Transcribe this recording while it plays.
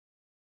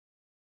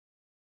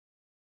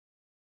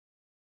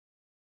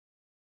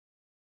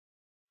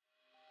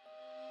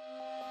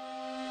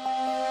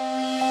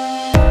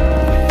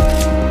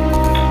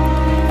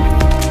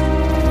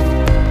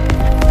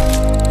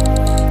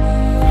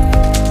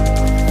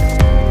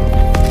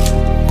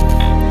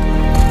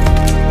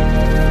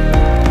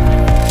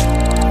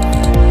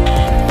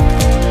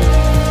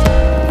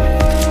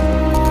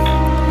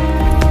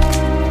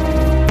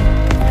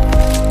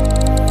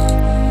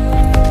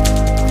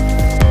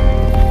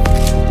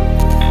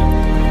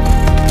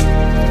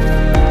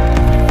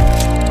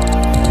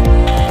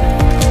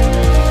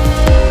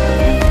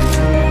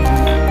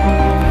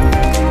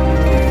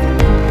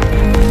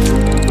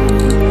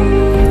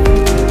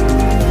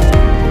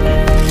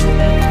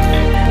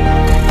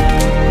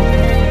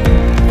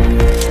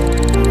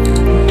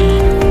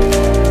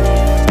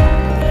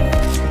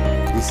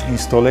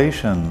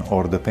installation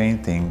or the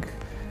painting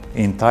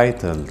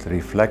entitled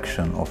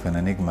Reflection of an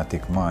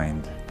Enigmatic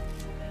Mind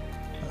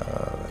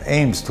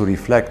aims to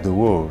reflect the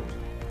work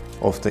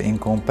of the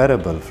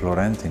incomparable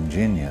Florentine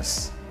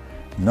genius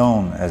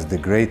known as the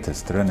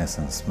greatest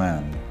Renaissance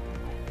man,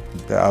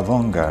 the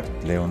avant-garde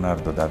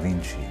Leonardo da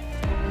Vinci.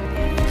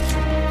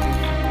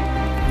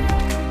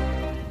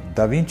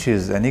 Da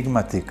Vinci's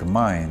enigmatic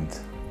mind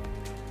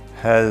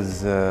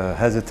has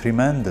a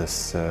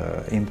tremendous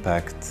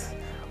impact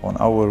on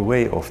our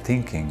way of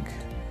thinking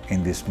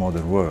in this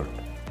modern world.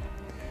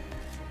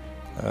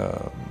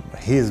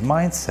 His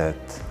mindset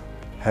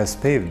has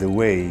paved the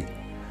way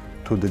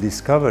to the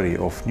discovery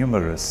of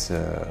numerous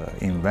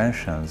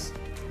inventions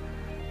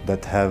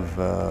that have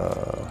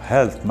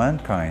helped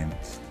mankind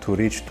to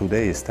reach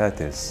today's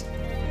status.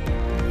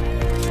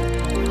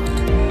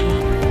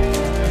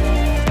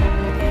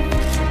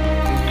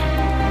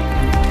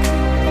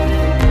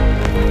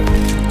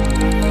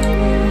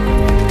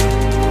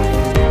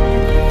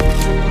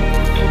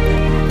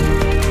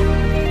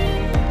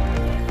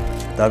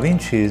 Da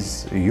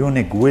Vinci's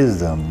unique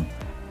wisdom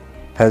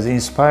has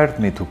inspired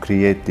me to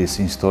create this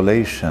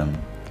installation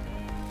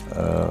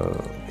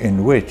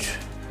in which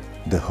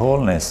the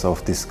wholeness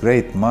of this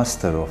great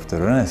master of the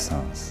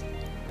Renaissance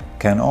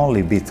can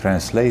only be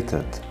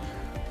translated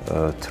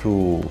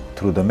through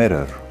the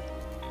mirror.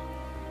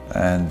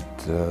 And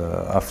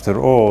after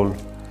all,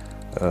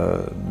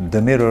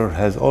 the mirror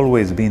has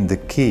always been the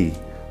key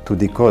to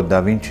decode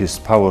Da Vinci's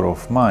power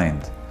of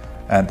mind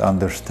and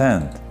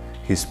understand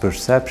his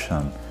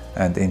perception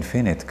and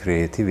infinite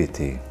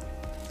creativity.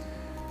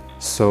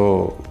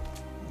 So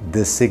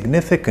the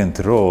significant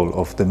role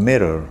of the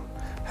mirror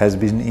has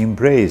been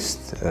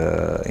embraced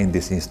in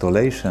this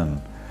installation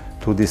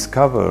to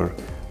discover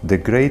the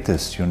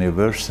greatest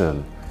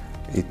universal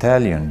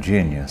Italian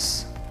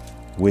genius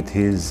with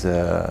his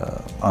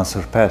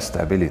unsurpassed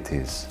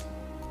abilities.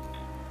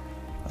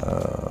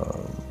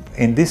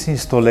 In this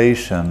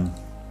installation,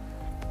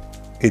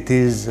 it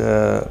is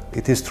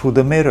through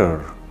the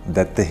mirror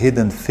that the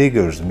hidden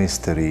figure's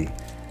mystery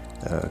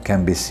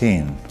can be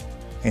seen,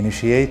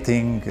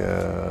 initiating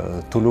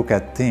to look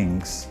at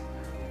things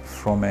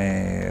from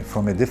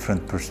a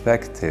different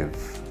perspective,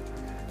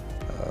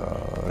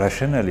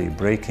 rationally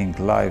breaking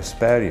life's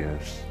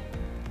barriers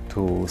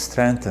to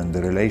strengthen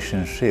the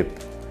relationship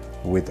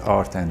with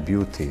art and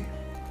beauty.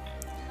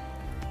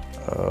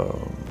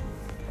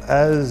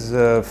 As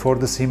for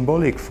the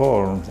symbolic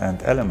forms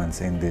and elements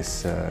in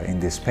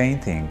this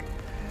painting,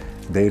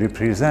 they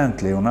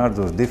represent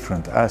Leonardo's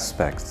different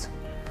aspects,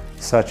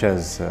 such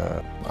as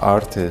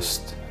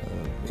artist,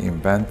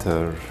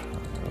 inventor,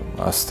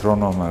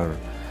 astronomer,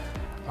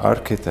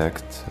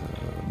 architect,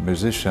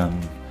 musician,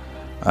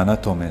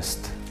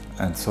 anatomist,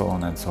 and so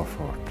on and so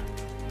forth.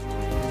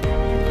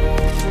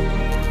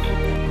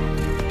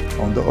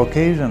 On the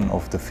occasion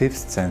of the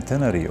 5th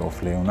centenary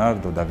of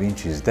Leonardo da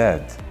Vinci's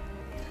death,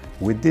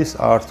 with this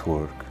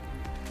artwork,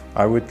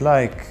 I would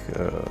like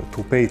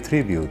to pay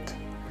tribute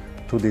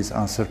to this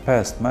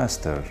unsurpassed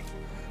master,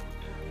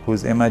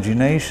 whose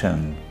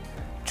imagination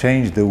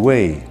changed the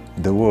way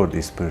the world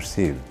is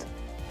perceived.